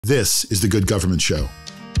This is The Good Government Show.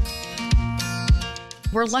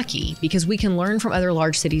 We're lucky because we can learn from other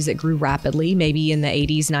large cities that grew rapidly, maybe in the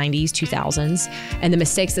 80s, 90s, 2000s, and the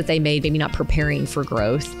mistakes that they made, maybe not preparing for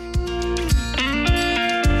growth.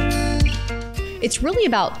 It's really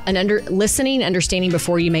about listening, understanding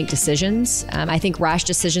before you make decisions. I think rash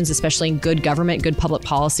decisions, especially in good government, good public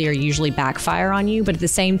policy, are usually backfire on you. But at the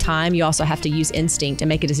same time, you also have to use instinct and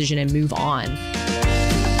make a decision and move on.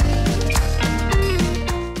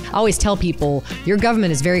 I always tell people, your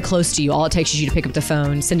government is very close to you. All it takes is you to pick up the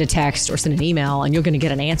phone, send a text, or send an email, and you're going to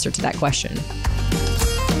get an answer to that question.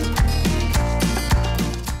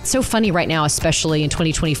 It's so funny right now, especially in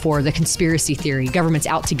 2024, the conspiracy theory, government's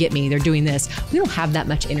out to get me, they're doing this. We don't have that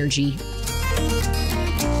much energy.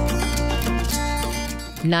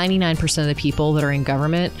 99% of the people that are in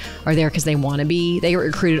government are there because they want to be. They are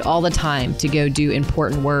recruited all the time to go do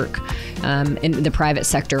important work in the private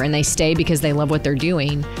sector, and they stay because they love what they're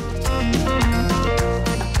doing.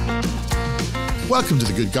 Welcome to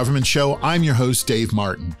The Good Government Show. I'm your host, Dave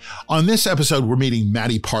Martin. On this episode, we're meeting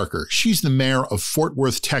Mattie Parker. She's the mayor of Fort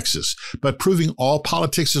Worth, Texas, but proving all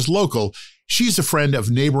politics is local, she's a friend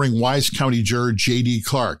of neighboring Wise County juror J.D.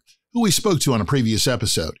 Clark, who we spoke to on a previous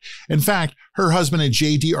episode. In fact, her husband and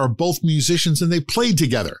J.D. are both musicians and they played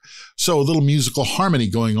together. So a little musical harmony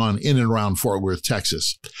going on in and around Fort Worth,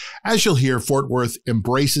 Texas. As you'll hear, Fort Worth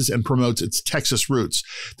embraces and promotes its Texas roots.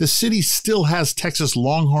 The city still has Texas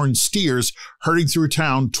Longhorn steers herding through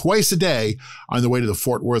town twice a day on the way to the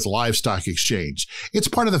Fort Worth Livestock Exchange. It's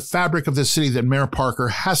part of the fabric of the city that Mayor Parker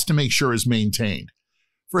has to make sure is maintained.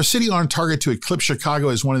 For a city on target to eclipse Chicago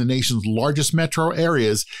as one of the nation's largest metro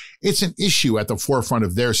areas, it's an issue at the forefront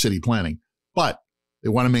of their city planning. But they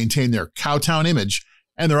want to maintain their Cowtown image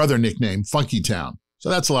and their other nickname, Funky Town. So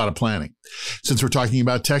that's a lot of planning. Since we're talking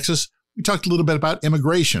about Texas, we talked a little bit about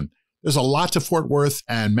immigration. There's a lot to Fort Worth,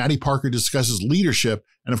 and Mattie Parker discusses leadership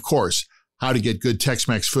and, of course, how to get good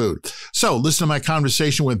Tex-Mex food. So listen to my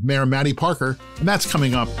conversation with Mayor Mattie Parker, and that's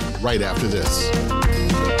coming up right after this.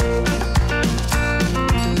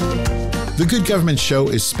 The Good Government Show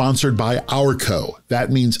is sponsored by Ourco. That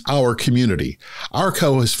means our community.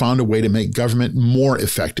 Ourco has found a way to make government more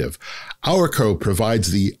effective. Ourco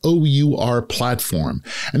provides the OUR platform,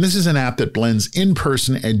 and this is an app that blends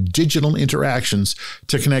in-person and digital interactions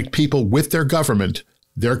to connect people with their government,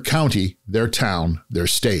 their county, their town, their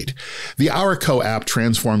state. The Ourco app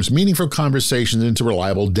transforms meaningful conversations into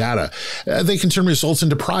reliable data. They can turn results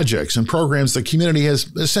into projects and programs the community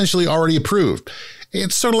has essentially already approved.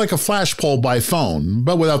 It's sort of like a flash poll by phone,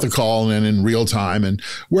 but without the call and in real time and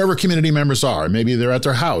wherever community members are. Maybe they're at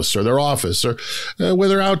their house or their office or where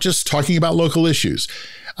they're out just talking about local issues.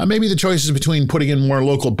 Maybe the choice is between putting in more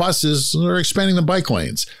local buses or expanding the bike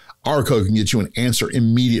lanes. Ourco can get you an answer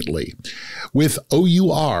immediately. With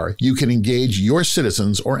OUR, you can engage your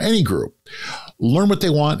citizens or any group, learn what they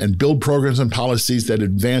want, and build programs and policies that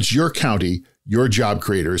advance your county, your job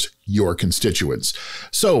creators, your constituents.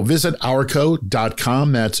 So visit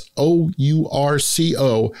ourco.com, that's OURCO.com,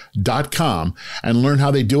 and learn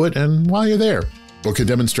how they do it. And while you're there, book a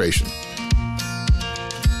demonstration.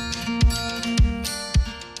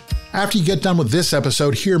 After you get done with this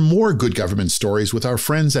episode, hear more good government stories with our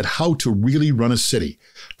friends at How to Really Run a City.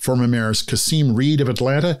 Former mayors Kasim Reed of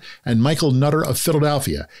Atlanta and Michael Nutter of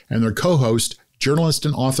Philadelphia, and their co-host, journalist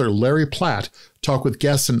and author Larry Platt, talk with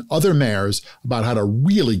guests and other mayors about how to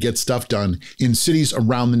really get stuff done in cities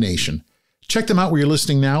around the nation. Check them out where you're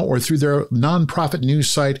listening now or through their nonprofit news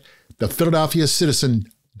site,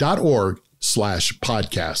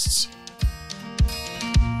 thephiladelphiacitizen.org/podcasts.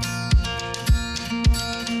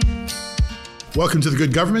 Welcome to The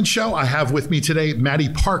Good Government Show. I have with me today Mattie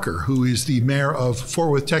Parker, who is the mayor of Fort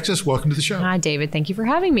Worth, Texas. Welcome to the show. Hi, David. Thank you for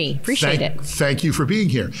having me. Appreciate it. Thank you for being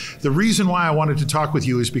here. The reason why I wanted to talk with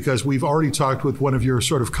you is because we've already talked with one of your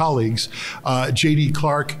sort of colleagues, J.D.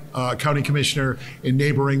 Clark, county commissioner in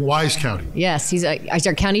neighboring Wise County. Yes, he's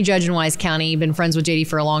our county judge in Wise County. Been friends with J.D.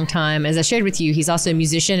 for a long time. As I shared with you, he's also a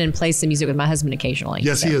musician and plays some music with my husband occasionally.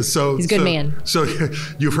 Yes, he is. So he's a good man. So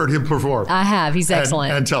you've heard him perform. I have. He's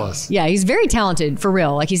excellent. And tell us. Yeah, he's very talented, for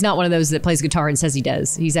real. Like, he's not one of those that plays guitar and says he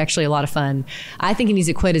does. He's actually a lot of fun. I think he needs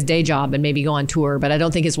to quit his day job and maybe go on tour, but I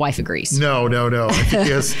don't think his wife agrees. No. I think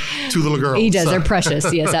he has two little girls. He does. They're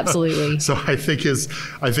precious. Yes, absolutely. So I think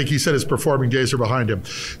he said his performing days are behind him.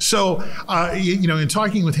 So, in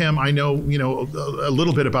talking with him, I know, a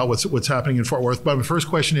little bit about what's happening in Fort Worth. But my first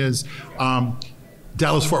question is,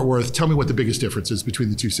 Dallas-Fort Worth, tell me what the biggest difference is between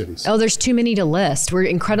the two cities. Oh, there's too many to list. We're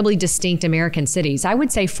incredibly distinct American cities. I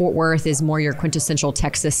would say Fort Worth is more your quintessential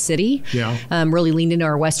Texas city. Yeah. Really leaned into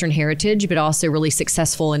our Western heritage, but also really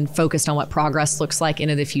successful and focused on what progress looks like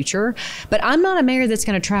into the future. But I'm not a mayor that's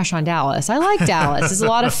going to trash on Dallas. I like Dallas. It's a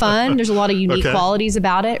lot of fun. There's a lot of unique qualities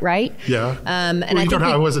about it, right? Yeah. And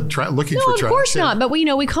I wasn't looking for trash. No, of course not. But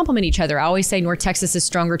we complement each other. I always say North Texas is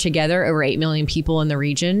stronger together. Over 8 million people in the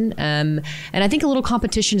region. And I think a little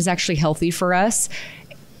competition is actually healthy for us.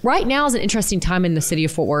 Right now is an interesting time in the city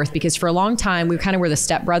of Fort Worth because for a long time we kind of were the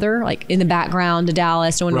stepbrother, like in the background to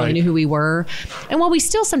Dallas. No one really knew who we were. And while we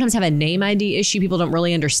still sometimes have a name ID issue, people don't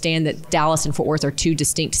really understand that Dallas and Fort Worth are two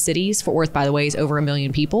distinct cities. Fort Worth, by the way, is over 1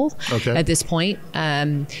 million people at this point.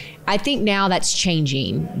 I think now that's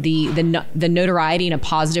changing. The notoriety in a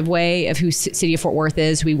positive way of who City of Fort Worth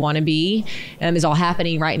is, who we want to be, is all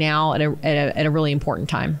happening right now at a really important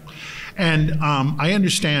time. And I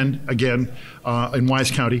understand, again, in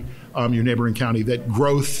Wise County, your neighboring county, that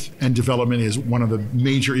growth and development is one of the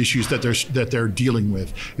major issues that they're dealing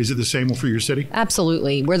with. Is it the same for your city?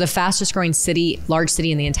 Absolutely. We're the fastest growing large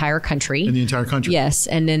city in the entire country. In the entire country? Yes.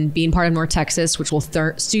 And then being part of North Texas, which will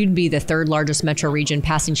soon be the third largest metro region,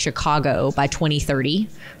 passing Chicago by 2030.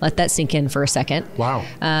 Let that sink in for a second. Wow.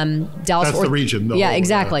 That's the region, though. Yeah,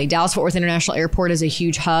 exactly. Dallas-Fort Worth International Airport is a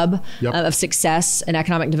huge hub of success and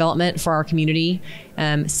economic development for our community.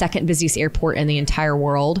 Second busiest airport in the entire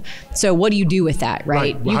world. So what do you do with that,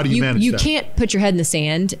 right? Well, how do you manage that? You can't put your head in the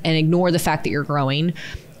sand and ignore the fact that you're growing.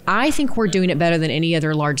 I think we're doing it better than any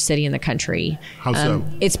other large city in the country. How so?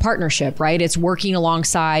 It's partnership, right? It's working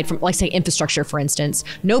alongside, from, like say, infrastructure, for instance.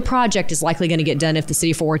 No project is likely going to get done if the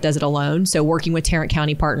city of Fort Worth does it alone. So working with Tarrant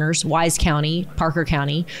County partners, Wise County, Parker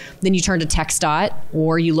County. Then you turn to TxDOT,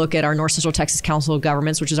 or you look at our North Central Texas Council of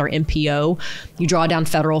Governments, which is our MPO. You draw down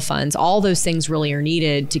federal funds. All those things really are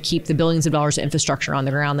needed to keep the billions of dollars of infrastructure on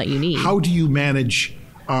the ground that you need. How do you manage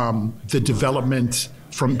the development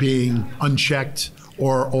from being unchecked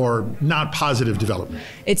or not positive development?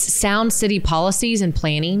 It's sound city policies and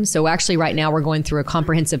planning. So actually right now we're going through a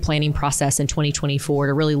comprehensive planning process in 2024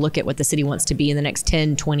 to really look at what the city wants to be in the next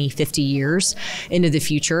 10, 20, 50 years into the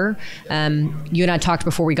future. You and I talked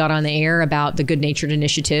before we got on the air about the Good Natured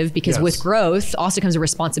Initiative, because with growth also comes a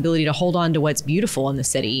responsibility to hold on to what's beautiful in the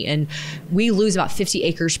city. And we lose about 50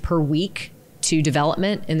 acres per week to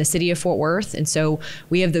development in the city of Fort Worth. And so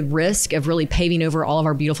we have the risk of really paving over all of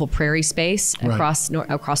our beautiful prairie space across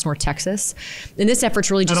North Texas. And this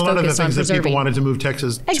effort's really just focused on preserving. And a lot of the things that people wanted to move to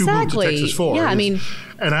move to Texas for. Yeah,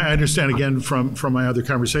 and I understand again from my other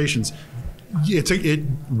conversations, it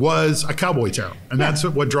was a cowboy town, and that's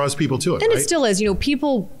what draws people to it. And it still is.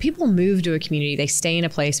 People move to a community, they stay in a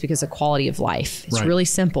place because of quality of life. It's really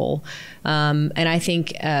simple. And I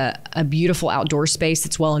think a beautiful outdoor space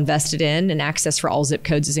that's well invested in and access for all zip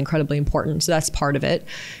codes is incredibly important. So that's part of it.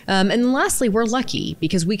 And then lastly, we're lucky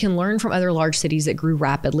because we can learn from other large cities that grew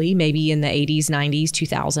rapidly, maybe in the 80s, 90s,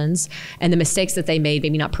 2000s, and the mistakes that they made,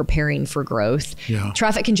 maybe not preparing for growth. Yeah.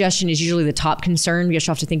 Traffic congestion is usually the top concern. We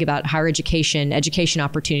also have to think about higher education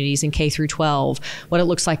opportunities in K through 12, what it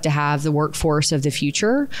looks like to have the workforce of the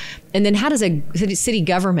future. And then how does a city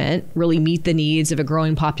government really meet the needs of a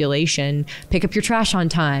growing population, pick up your trash on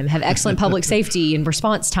time, have excellent public safety and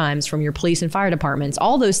response times from your police and fire departments?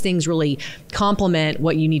 All those things really complement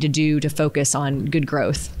what you need to do to focus on good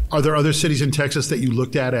growth. Are there other cities in Texas that you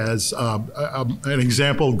looked at as an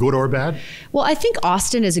example, good or bad? Well, I think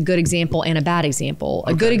Austin is a good example and a bad example.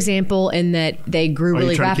 A good example in that they grew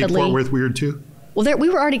really rapidly. Are you trying to keep Fort Worth weird too? Well, we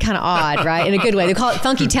were already kind of odd, right? In a good way. They call it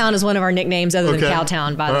Funky Town is one of our nicknames other than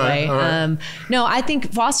Cowtown, by the way. Right. No, I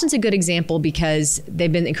think Austin's a good example because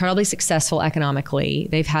they've been incredibly successful economically.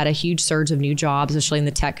 They've had a huge surge of new jobs, especially in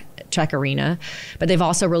the tech arena, but they've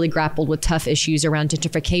also really grappled with tough issues around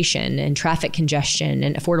gentrification and traffic congestion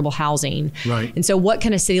and affordable housing. Right. And so what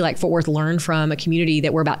can a city like Fort Worth learn from a community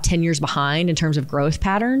that we're about 10 years behind in terms of growth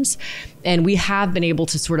patterns? And we have been able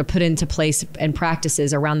to sort of put into place and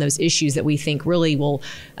practices around those issues that we think really will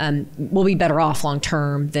be better off long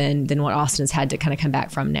term than what Austin's had to kind of come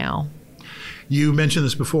back from now. You mentioned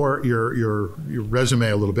this before, your resume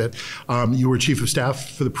a little bit. You were chief of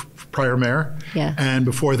staff for the prior mayor. Yeah. And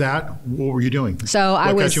before that, what were you doing? So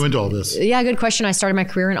what got you into all this? Yeah, good question. I started my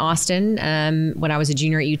career in Austin when I was a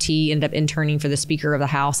junior at UT, ended up interning for the Speaker of the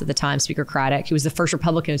House at the time, Speaker Craddock. He was the first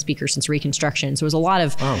Republican speaker since Reconstruction. So there was a lot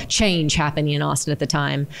of change happening in Austin at the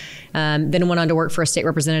time. Then went on to work for a state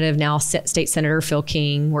representative, now State Senator Phil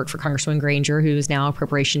King, worked for Congresswoman Granger, who is now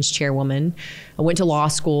appropriations chairwoman. I went to law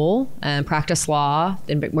school and practiced practiced law,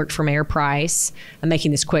 then worked for Mayor Price. I'm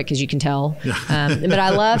making this quick, as you can tell. But I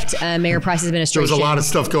left Mayor Price's administration. There was a lot of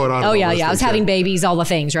stuff going on. Oh, yeah. I was having babies, all the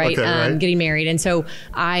things, right? Okay, right. Getting married. And so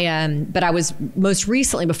but I was most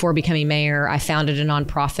recently, before becoming mayor, I founded a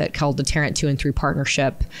nonprofit called the Tarrant 2 and 3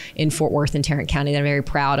 Partnership in Fort Worth and Tarrant County that I'm very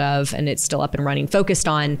proud of. And it's still up and running, focused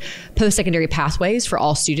on post-secondary pathways for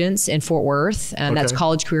all students in Fort Worth. That's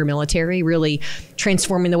college, career, military, really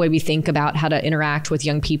transforming the way we think about how to interact with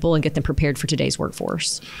young people and get them prepared for today's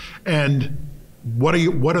workforce. And what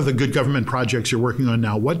are the good government projects you're working on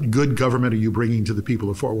now? What good government are you bringing to the people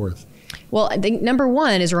of Fort Worth? Well, I think number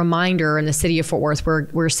one is a reminder in the city of Fort Worth,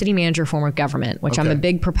 we're a city manager form of government, which I'm a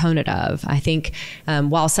big proponent of. I think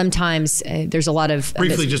while sometimes there's a lot of...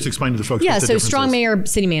 Briefly just explain to the folks. Yeah, so strong mayor,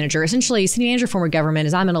 city manager. Essentially, city manager form of government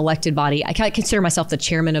is I'm an elected body. I consider myself the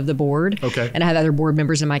chairman of the board. And I have other board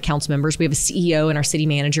members and my council members. We have a CEO and our city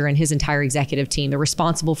manager and his entire executive team. They're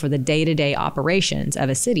responsible for the day-to-day operations of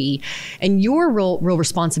a city. And your real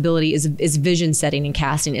responsibility is vision setting and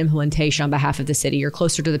casting implementation on behalf of the city. You're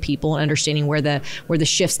closer to the people and understanding where the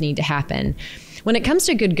shifts need to happen. When it comes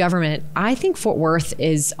to good government, I think Fort Worth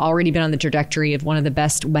has already been on the trajectory of one of the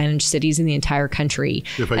best managed cities in the entire country.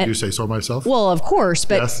 If I do say so myself. Well, of course,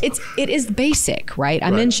 but it is basic, right? I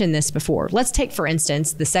mentioned this before. Let's take, for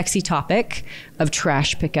instance, the sexy topic of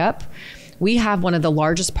trash pickup. We have one of the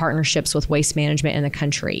largest partnerships with waste management in the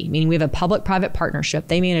country, meaning we have a public-private partnership.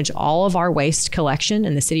 They manage all of our waste collection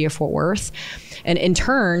in the city of Fort Worth. And in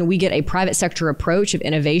turn, we get a private sector approach of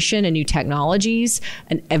innovation and new technologies,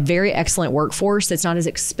 and a very excellent workforce that's not as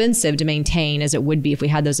expensive to maintain as it would be if we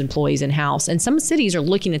had those employees in-house. And some cities are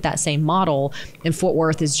looking at that same model, and Fort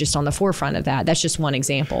Worth is just on the forefront of that. That's just one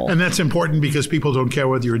example. And that's important because people don't care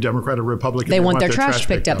whether you're a Democrat or Republican. They want their trash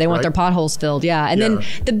picked up. They want their potholes filled. Yeah. And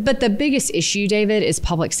then, but the biggest issue, David, is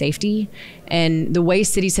public safety and the way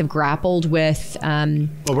cities have grappled with. Well,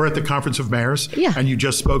 we're at the Conference of Mayors, and you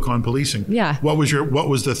just spoke on policing. Yeah. What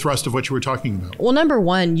was the thrust of what you were talking about? Well, number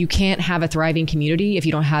one, you can't have a thriving community if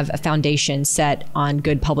you don't have a foundation set on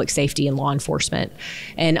good public safety and law enforcement.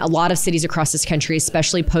 And a lot of cities across this country,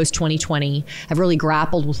 especially post 2020, have really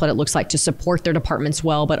grappled with what it looks like to support their departments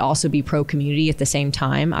well, but also be pro-community at the same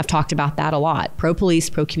time. I've talked about that a lot. Pro-police,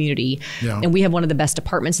 pro-community. And we have one of the best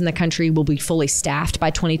departments in the country. We'll be fully staffed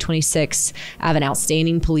by 2026. I have an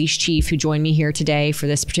outstanding police chief who joined me here today for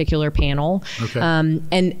this particular panel.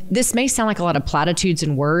 And this may sound like a lot of platitudes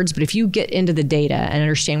and words, but if you get into the data and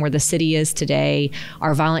understand where the city is today,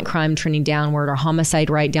 our violent crime trending downward, our homicide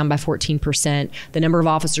rate down by 14%, the number of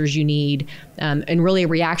officers you need, and really a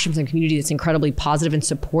reaction from the community that's incredibly positive and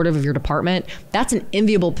supportive of your department, that's an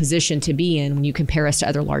enviable position to be in when you compare us to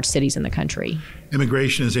other large cities in the country.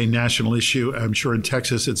 Immigration is a national issue. I'm sure in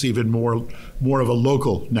Texas it's even more of a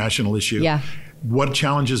local national issue. What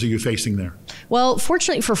challenges are you facing there? Well,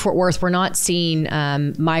 fortunately for Fort Worth, we're not seeing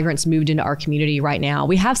migrants moved into our community right now.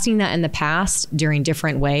 We have seen that in the past during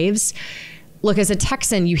different waves. Look, as a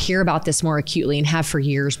Texan, you hear about this more acutely and have for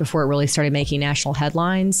years before it really started making national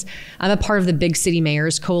headlines. I'm a part of the Big City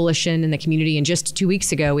Mayors Coalition in the community, and just 2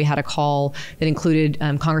 weeks ago, we had a call that included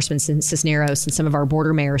Congressman Cisneros and some of our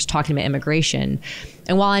border mayors talking about immigration.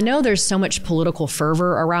 And while I know there's so much political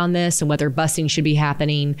fervor around this and whether busing should be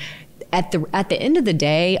happening, at the end of the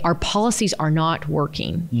day, our policies are not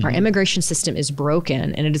working. Our immigration system is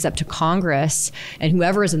broken, and it is up to Congress and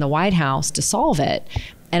whoever is in the White House to solve it.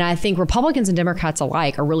 And I think Republicans and Democrats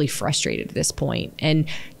alike are really frustrated at this point. And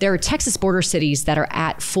there are Texas border cities that are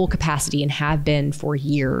at full capacity and have been for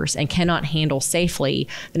years and cannot handle safely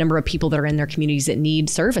the number of people that are in their communities that need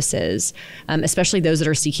services, especially those that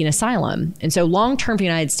are seeking asylum. And so long-term for the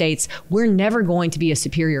United States, we're never going to be a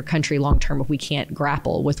superior country long-term if we can't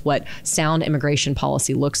grapple with what sound immigration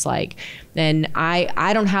policy looks like. And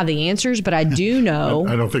I don't have the answers, but I do know.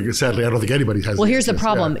 Sadly, I don't think anybody has. Well, here's the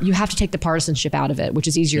problem. You have to take the partisanship out of it, which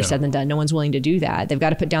is easier said than done. No one's willing to do that. They've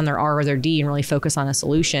got to put down their R or their D and really focus on a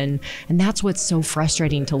solution. And that's what's so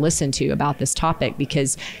frustrating to listen to about this topic,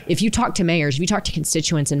 because if you talk to mayors, if you talk to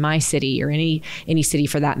constituents in my city or any city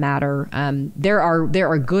for that matter, there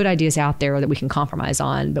are good ideas out there that we can compromise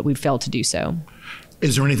on, but we've failed to do so.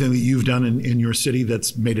 Is there anything that you've done in your city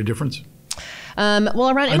that's made a difference? Well,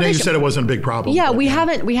 around I know you said it wasn't a big problem. Yeah, we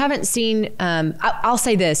haven't seen, I'll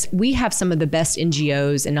say this, we have some of the best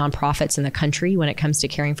NGOs and nonprofits in the country when it comes to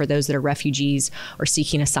caring for those that are refugees or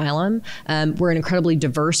seeking asylum. We're an incredibly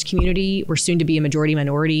diverse community. We're soon to be a majority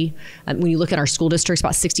minority. When you look at our school districts,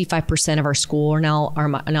 about 65% of our school are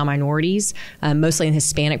now minorities, mostly in the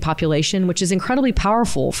Hispanic population, which is incredibly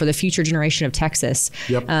powerful for the future generation of Texas.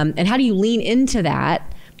 And how do you lean into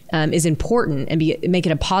that is important and make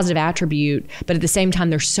it a positive attribute. But at the same time,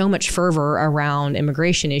 there's so much fervor around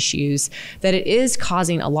immigration issues that it is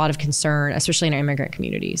causing a lot of concern, especially in our immigrant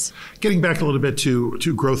communities. Getting back a little bit to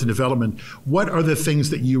growth and development, what are the things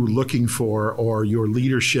that you're looking for or your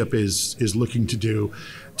leadership is looking to do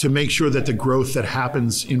to make sure that the growth that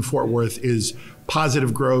happens in Fort Worth is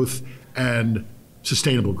positive growth and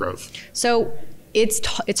sustainable growth? So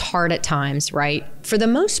it's hard at times, right? For the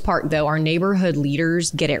most part, though, our neighborhood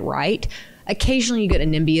leaders get it right. Occasionally you get a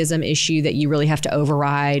NIMBYism issue that you really have to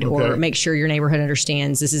override or make sure your neighborhood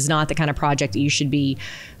understands this is not the kind of project that you should be,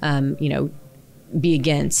 be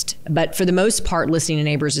against. But for the most part, listening to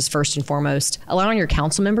neighbors is first and foremost. Allowing your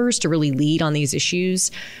council members to really lead on these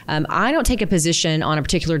issues. I don't take a position on a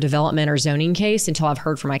particular development or zoning case until I've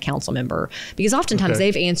heard from my council member, because oftentimes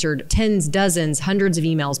they've answered tens, dozens, hundreds of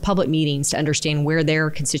emails, public meetings to understand where their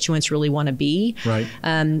constituents really want to be. Right.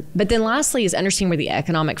 But then lastly is understanding where the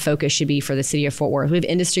economic focus should be for the city of Fort Worth. We have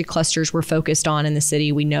industry clusters we're focused on in the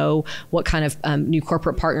city. We know what kind of new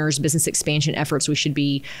corporate partners, business expansion efforts we should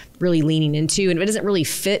be really leaning into. And if it doesn't really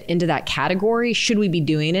fit into that category, should we be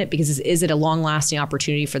doing it? Because is it a long-lasting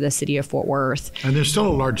opportunity for the city of Fort Worth? And there's still a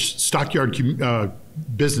large stockyard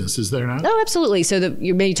business, is there not? Oh, absolutely. So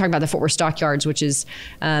you're maybe talking about the Fort Worth Stockyards, which is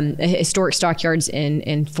a historic stockyards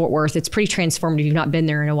in Fort Worth. It's pretty transformative. If you've not been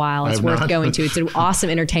there in a while, it's worth going to. It's an awesome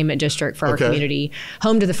entertainment district for our community.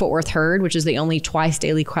 Home to the Fort Worth Herd, which is the only twice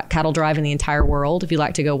daily cattle drive in the entire world. If you'd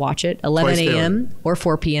like to go watch it, 11 a.m. or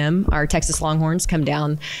 4 p.m. Our Texas Longhorns come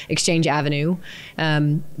down Exchange Avenue.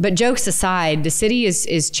 But jokes aside, the city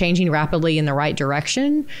is changing rapidly in the right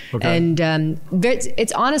direction. And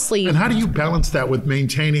it's honestly... And how do you balance that with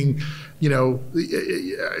maintaining,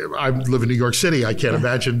 I live in New York City. I can't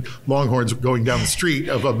imagine Longhorns going down the street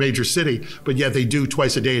of a major city, but yet they do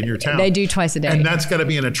twice a day in your town. They do twice a day. And that's got to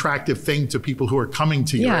be an attractive thing to people who are coming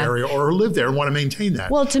to your area or live there and want to maintain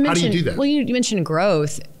that. Well, how do you do that? Well, you mentioned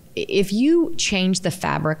growth. If you change the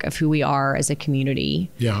fabric of who we are as a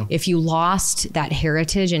community, if you lost that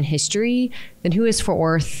heritage and history, then who is Fort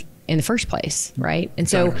Worth in the first place, right? And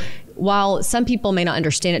so while some people may not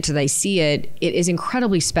understand it till they see it, it is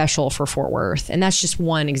incredibly special for Fort Worth. And that's just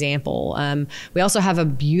one example. We also have a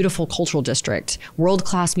beautiful cultural district,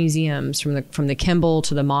 world-class museums from the Kimball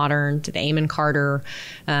to the Modern to the Amon Carter.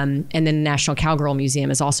 And then the National Cowgirl Museum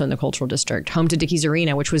is also in the cultural district. Home to Dickies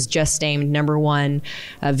Arena, which was just named #1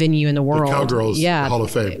 venue in the world. The Cowgirls Hall of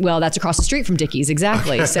Fame. Well, that's across the street from Dickies,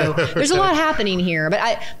 exactly. So there's a lot happening here. But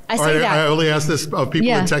I say that. I only ask this of people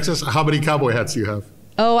in Texas. How many cowboy hats do you have?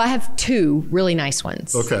 Oh, I have 2 really nice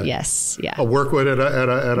ones. Okay. Yes. Yeah. A workwood at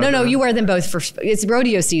a No, you wear them both it's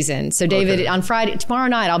rodeo season. So David, on Friday, tomorrow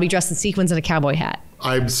night, I'll be dressed in sequins and a cowboy hat.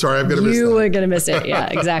 I'm sorry, I'm going to miss that. You are going to miss it. Yeah,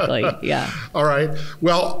 exactly. Yeah. All right.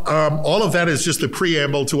 Well, all of that is just the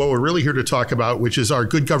preamble to what we're really here to talk about, which is our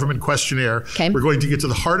Good Government Questionnaire. Okay. We're going to get to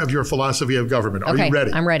the heart of your philosophy of government. Are you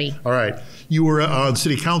ready? I'm ready. All right. You were on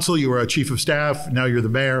city council, you were a chief of staff, now you're the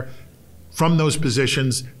mayor. From those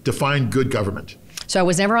positions, define good government. So I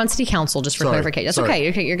was never on city council, just for clarification. That's okay.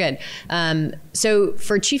 Okay, you're good. So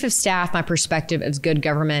for chief of staff, my perspective of good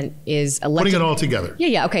government is elected. Putting it all together.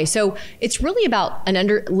 Yeah. Okay. So it's really about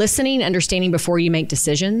listening, understanding before you make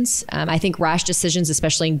decisions. I think rash decisions,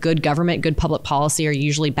 especially in good government, good public policy, are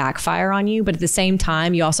usually backfire on you. But at the same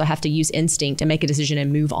time, you also have to use instinct and make a decision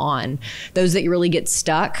and move on. Those that you really get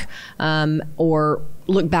stuck or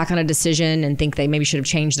look back on a decision and think they maybe should have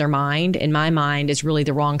changed their mind, in my mind, is really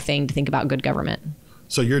the wrong thing to think about good government.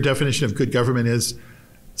 So your definition of good government is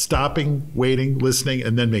stopping, waiting, listening,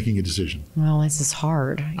 and then making a decision. Well, this is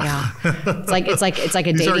hard. Yeah, it's like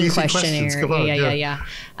a dating questionnaire. Come on, yeah.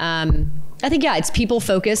 I think it's people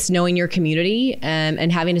focused, knowing your community,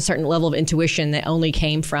 and having a certain level of intuition that only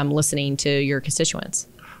came from listening to your constituents.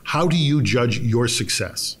 How do you judge your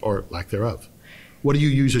success or lack thereof? What do you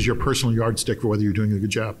use as your personal yardstick for whether you're doing a good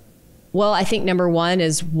job? Well, I think number one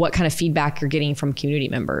is what kind of feedback you're getting from community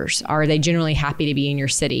members. Are they generally happy to be in your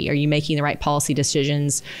city? Are you making the right policy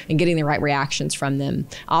decisions and getting the right reactions from them?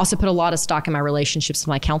 I also put a lot of stock in my relationships with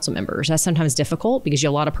my council members. That's sometimes difficult because you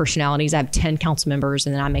have a lot of personalities. I have 10 council members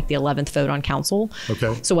and then I make the 11th vote on council.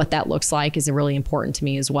 Okay. So what that looks like is really important to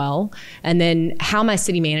me as well. And then how my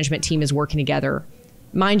city management team is working together.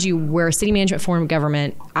 Mind you, we're a city management form of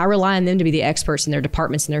government. I rely on them to be the experts in their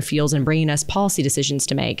departments and their fields and bringing us policy decisions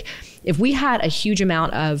to make. If we had a huge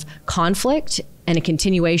amount of conflict and a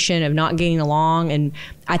continuation of not getting along, and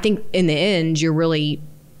I think in the end, you're really,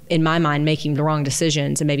 in my mind, making the wrong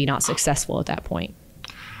decisions and maybe not successful at that point.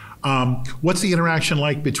 What's the interaction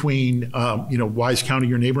like between, Wise County,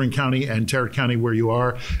 your neighboring county, and Tarrant County, where you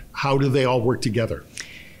are? How do they all work together?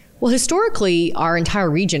 Well, historically, our entire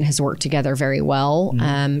region has worked together very well.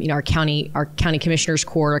 Our county commissioners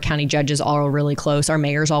court, our county judges all are really close. Our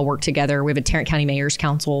mayors all work together. We have a Tarrant County Mayor's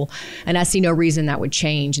Council, and I see no reason that would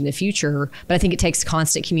change in the future. But I think it takes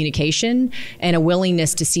constant communication and a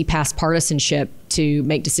willingness to see past partisanship to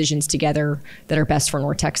make decisions together that are best for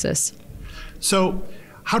North Texas. So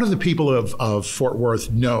how do the people of Fort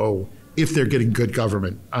Worth know if they're getting good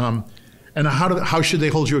government? And how should they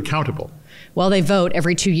hold you accountable? Well, they vote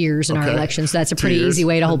every 2 years in our elections. So that's a pretty easy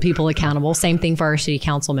way to hold people accountable. Same thing for our city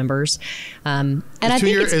council members. And I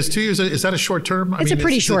think is 2 years, is that a short term? It's a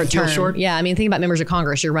pretty short term. Short? Yeah. I mean, think about members of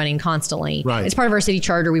Congress. You're running constantly. Right. It's part of our city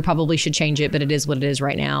charter. We probably should change it, but it is what it is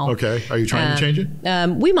right now. Okay. Are you trying to change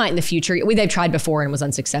it? We might in the future. They've tried before and was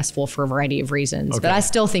unsuccessful for a variety of reasons. Okay. But I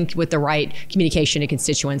still think with the right communication to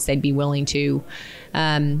constituents, they'd be willing to.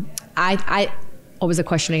 What was the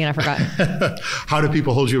question again? I forgot. How do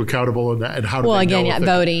people hold you accountable, and how do well, they again, know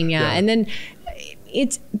voting, and then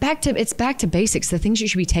it's back to basics. The things you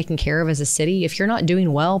should be taking care of as a city. If you're not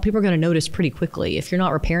doing well, people are going to notice pretty quickly. If you're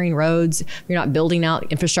not repairing roads, if you're not building out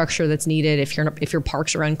infrastructure that's needed, if your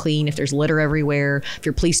parks are unclean, if there's litter everywhere, if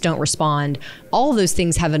your police don't respond, all of those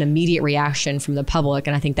things have an immediate reaction from the public,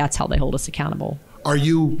 and I think that's how they hold us accountable.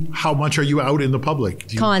 How much are you out in the public?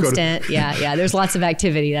 Constant. Yeah. There's lots of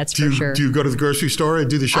activity. That's for sure. Do you go to the grocery store and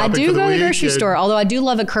do the shopping for the week? I do go to the grocery store, although I do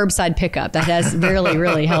love a curbside pickup. That's really,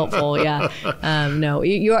 really helpful. Yeah. No,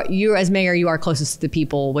 you as mayor, you are closest to the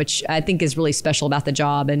people, which I think is really special about the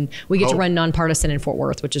job. And we get to run nonpartisan in Fort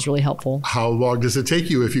Worth, which is really helpful. How long does it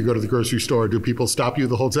take you if you go to the grocery store? Do people stop you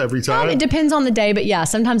every time? It depends on the day, but yeah,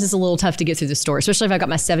 sometimes it's a little tough to get through the store, especially if I got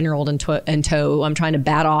my 7-year-old in tow. I'm trying to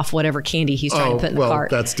bat off whatever candy he's trying to put in the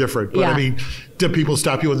cart. That's different. But I mean, do people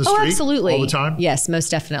stop you on the street? Absolutely. All the time? Yes, most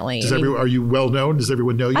definitely. Are you well known? Does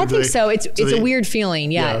everyone know you? I think so. It's a weird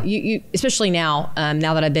feeling. Yeah. You especially now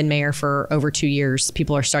that I've been mayor for over 2 years,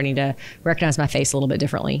 people are starting to recognize my face a little bit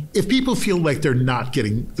differently. If people feel like they're not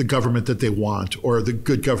getting the government that they want or the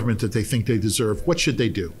good government that they think they deserve, what should they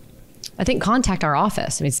do? I think contact our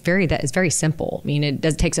office. I mean, it's very simple. I mean, it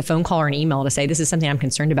takes a phone call or an email to say, this is something I'm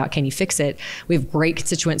concerned about. Can you fix it? We have great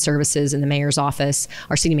constituent services in the mayor's office.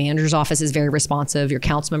 Our city manager's office is very responsive. Your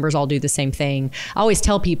council members all do the same thing. I always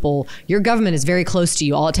tell people, your government is very close to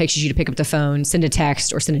you. All it takes is you to pick up the phone, send a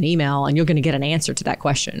text, or send an email, and you're going to get an answer to that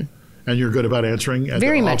question. And you're good about answering?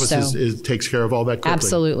 Very much so. Takes care of all that quickly?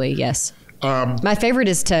 Absolutely, yes. My favorite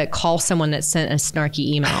is to call someone that sent a snarky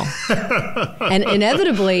email. And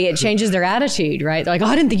inevitably, it changes their attitude, right? They're like,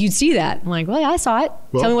 I didn't think you'd see that. I'm like, well, yeah, I saw it.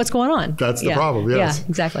 Well, tell me what's going on. That's the problem, yes. Yeah,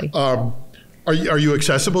 exactly. Are you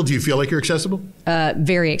accessible? Do you feel like you're accessible?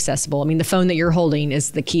 Very accessible. I mean, the phone that you're holding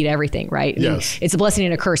is the key to everything, right? Yes. It's a blessing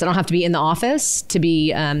and a curse. I don't have to be in the office to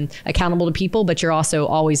be accountable to people, but you're also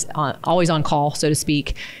always on call, so to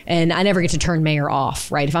speak. And I never get to turn mayor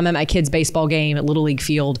off, right? If I'm at my kid's baseball game at Little League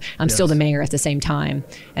Field, I'm still the mayor at the same time.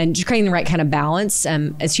 And just creating the right kind of balance.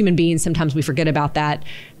 As human beings, sometimes we forget about that.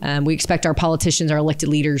 We expect our politicians, our elected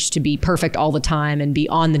leaders to be perfect all the time and be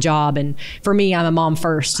on the job. And for me, I'm a mom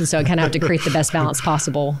first. And so I kind of have to create the best balance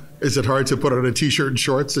possible. Is it hard to put on a t-shirt and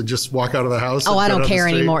shorts and just walk out of the house? Oh, I don't care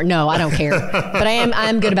anymore. No, I don't care. But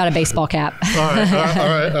I'm good about a baseball cap. All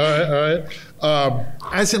right.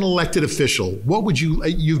 As an elected official, what would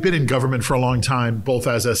you've been in government for a long time, both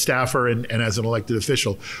as a staffer and as an elected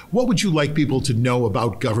official. What would you like people to know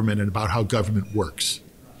about government and about how government works?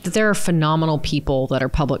 That there are phenomenal people that are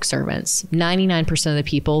public servants. 99% of the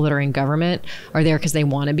people that are in government are there because they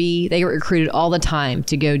want to be. They get recruited all the time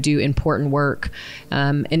to go do important work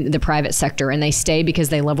in the private sector, and they stay because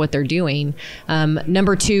they love what they're doing.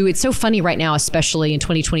 Number two, it's so funny right now, especially in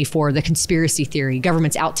 2024, the conspiracy theory,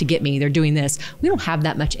 government's out to get me, they're doing this. We don't have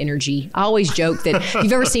that much energy. I always joke that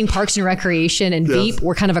you've ever seen Parks and Recreation and Veep,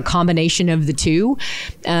 we're kind of a combination of the two.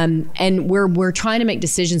 And we're trying to make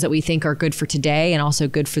decisions that we think are good for today and also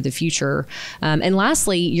good for the future. And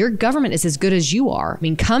lastly, your government is as good as you are. I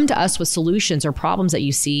mean, come to us with solutions or problems that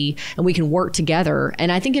you see, and we can work together.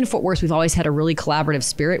 And I think in Fort Worth, we've always had a really collaborative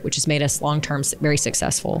spirit, which has made us long-term very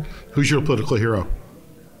successful. Who's your political hero?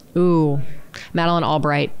 Ooh, Madeleine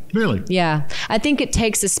Albright. Really? Yeah. I think it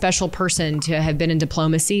takes a special person to have been in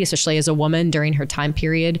diplomacy, especially as a woman during her time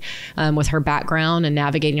period, with her background and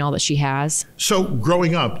navigating all that she has. So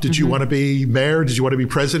growing up, did you want to be mayor? Did you want to be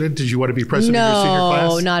president? Did you want to be president of your senior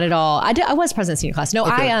class? No, not at all. I was president of senior class. No,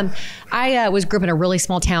 okay. I grew up in a really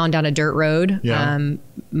small town down a dirt road. Yeah.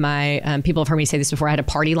 My people have heard me say this before. I had a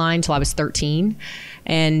party line till I was 13.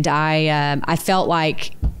 And I felt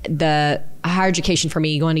like higher education for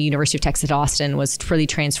me, going to University of Texas at Austin, was pretty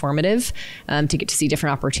transformative to get to see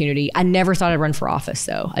different opportunity. I never thought I'd run for office,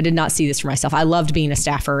 though. I did not see this for myself. I loved being a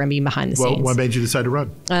staffer and being behind the scenes. Well, what made you decide to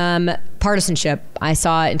run? Partisanship. I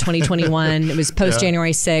saw it in 2021. It was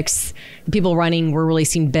post-January 6th. The people running were really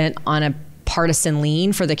seen bent on a partisan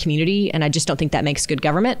lean for the community, and I just don't think that makes good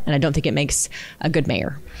government, and I don't think it makes a good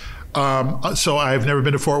mayor. So I've never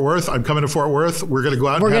been to Fort Worth. I'm coming to Fort Worth. We're going to go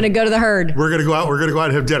out. We're going to go to the herd. We're going to go out. We're going to go out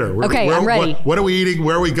and have dinner. I'm ready. What are we eating?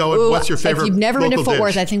 Where are we going? What's your favorite? If you've never been to Fort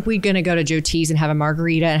Worth, dish? I think we're going to go to Joe T's and have a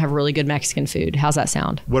margarita and have really good Mexican food. How's that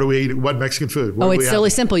sound? What are we eating? What Mexican food? It's really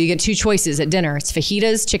simple. You get two choices at dinner. It's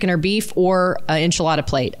fajitas, chicken or beef, or an enchilada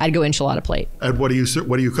plate. I'd go enchilada plate. And what do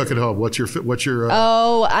you cook at home? What's your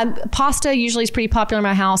pasta usually is pretty popular in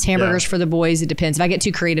my house. Hamburgers for the boys. It depends. If I get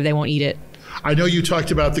too creative, they won't eat it. I know you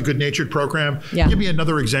talked about the Good Natured program. Yeah. Give me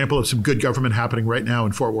another example of some good government happening right now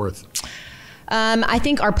in Fort Worth. I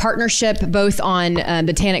think our partnership both on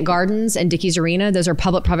Botanic Gardens and Dickey's Arena, those are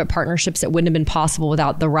public-private partnerships that wouldn't have been possible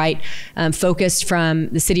without the right focus from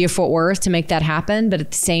the city of Fort Worth to make that happen. But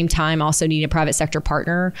at the same time, also need a private sector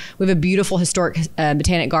partner. We have a beautiful historic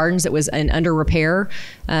Botanic Gardens that was under repair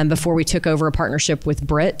before we took over a partnership with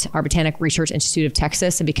BRIT, our Botanic Research Institute of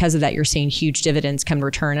Texas. And because of that, you're seeing huge dividends come to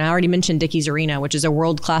return. And I already mentioned Dickey's Arena, which is a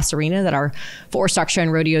world-class arena that our Fort Worth Stock Show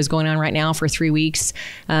and Rodeo is going on right now for 3 weeks.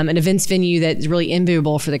 An events venue that is really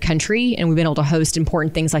enviable for the country, and we've been able to host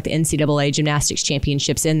important things like the NCAA gymnastics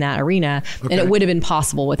championships in that arena, and it would have been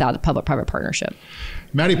possible without the public-private partnership.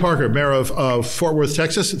 Mattie Parker, Mayor of Fort Worth,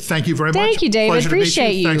 Texas, thank you very much. Thank you, David. Pleasure Appreciate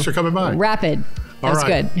to meet you. Thanks for coming by. Rapid. That's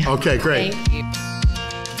good. Okay, great. Thank you.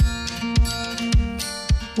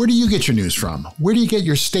 Where do you get your news from? Where do you get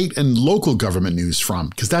your state and local government news from?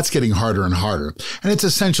 Because that's getting harder and harder. And it's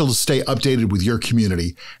essential to stay updated with your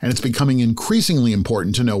community. And it's becoming increasingly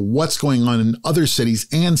important to know what's going on in other cities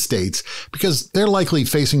and states, because they're likely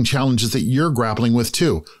facing challenges that you're grappling with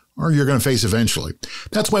too, or you're going to face eventually.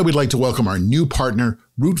 That's why we'd like to welcome our new partner,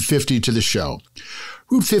 Route 50, to the show.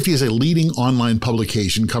 Route 50 is a leading online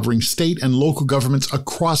publication covering state and local governments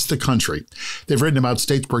across the country. They've written about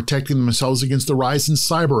states protecting themselves against the rise in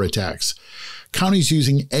cyber attacks, counties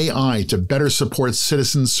using AI to better support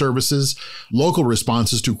citizen services, local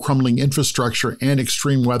responses to crumbling infrastructure and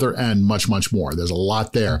extreme weather, and much, much more. There's a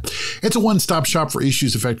lot there. It's a one-stop shop for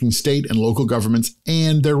issues affecting state and local governments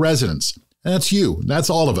and their residents. And that's you. That's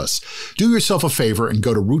all of us. Do yourself a favor and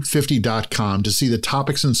go to route50.com to see the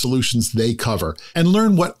topics and solutions they cover and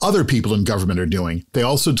learn what other people in government are doing. They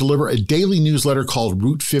also deliver a daily newsletter called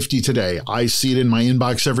Route 50 Today. I see it in my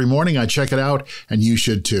inbox every morning. I check it out, and you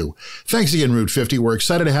should too. Thanks again, Route 50. We're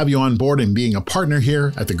excited to have you on board and being a partner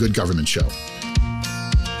here at The Good Government Show.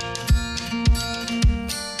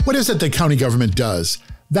 What is it that county government does?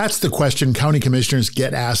 That's the question county commissioners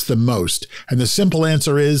get asked the most. And the simple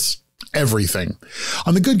answer is everything.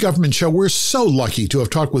 On the Good Government Show, we're so lucky to have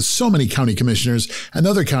talked with so many county commissioners and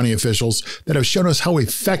other county officials that have shown us how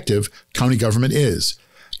effective county government is.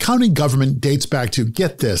 County government dates back to,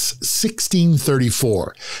 get this,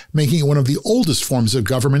 1634, making it one of the oldest forms of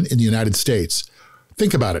government in the United States.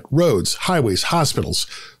 Think about it. Roads, highways, hospitals,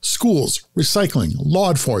 schools, recycling, law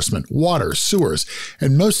enforcement, water, sewers,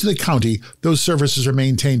 and most of the county, those services are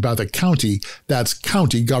maintained by the county. That's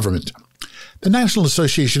county government. The National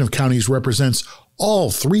Association of Counties represents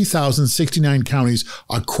all 3,069 counties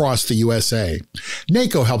across the USA.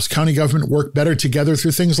 NACo helps county government work better together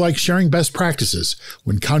through things like sharing best practices.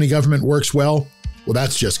 When county government works well,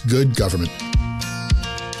 that's just good government.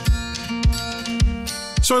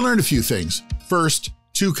 So I learned a few things. First,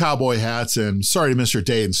 2 cowboy hats, and sorry to miss her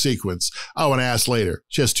day in sequins. Oh, and I asked later,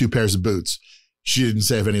 she has 2 pairs of boots. She didn't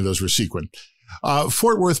say if any of those were sequin.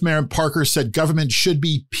 Fort Worth Mayor Parker said government should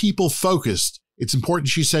be people-focused. It's important,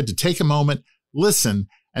 she said, to take a moment, listen,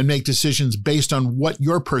 and make decisions based on what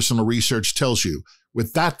your personal research tells you.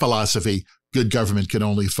 With that philosophy, good government can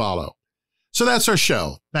only follow. So that's our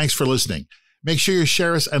show. Thanks for listening. Make sure you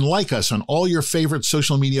share us and like us on all your favorite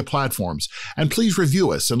social media platforms. And please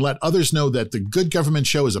review us and let others know that the Good Government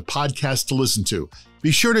Show is a podcast to listen to.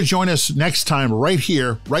 Be sure to join us next time right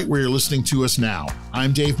here, right where you're listening to us now.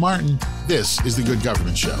 I'm Dave Martin. This is the Good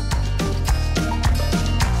Government Show.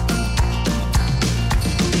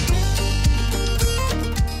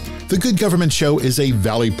 The Good Government Show is a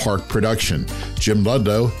Valley Park production. Jim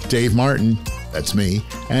Ludlow, Dave Martin, that's me,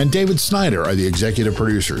 and David Snyder are the executive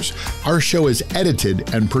producers. Our show is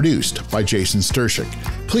edited and produced by Jason Stershic.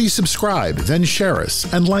 Please subscribe, then share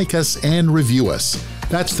us, and like us and review us.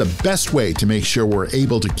 That's the best way to make sure we're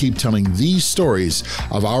able to keep telling these stories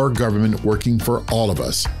of our government working for all of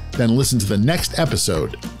us. Then listen to the next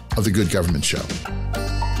episode of The Good Government Show.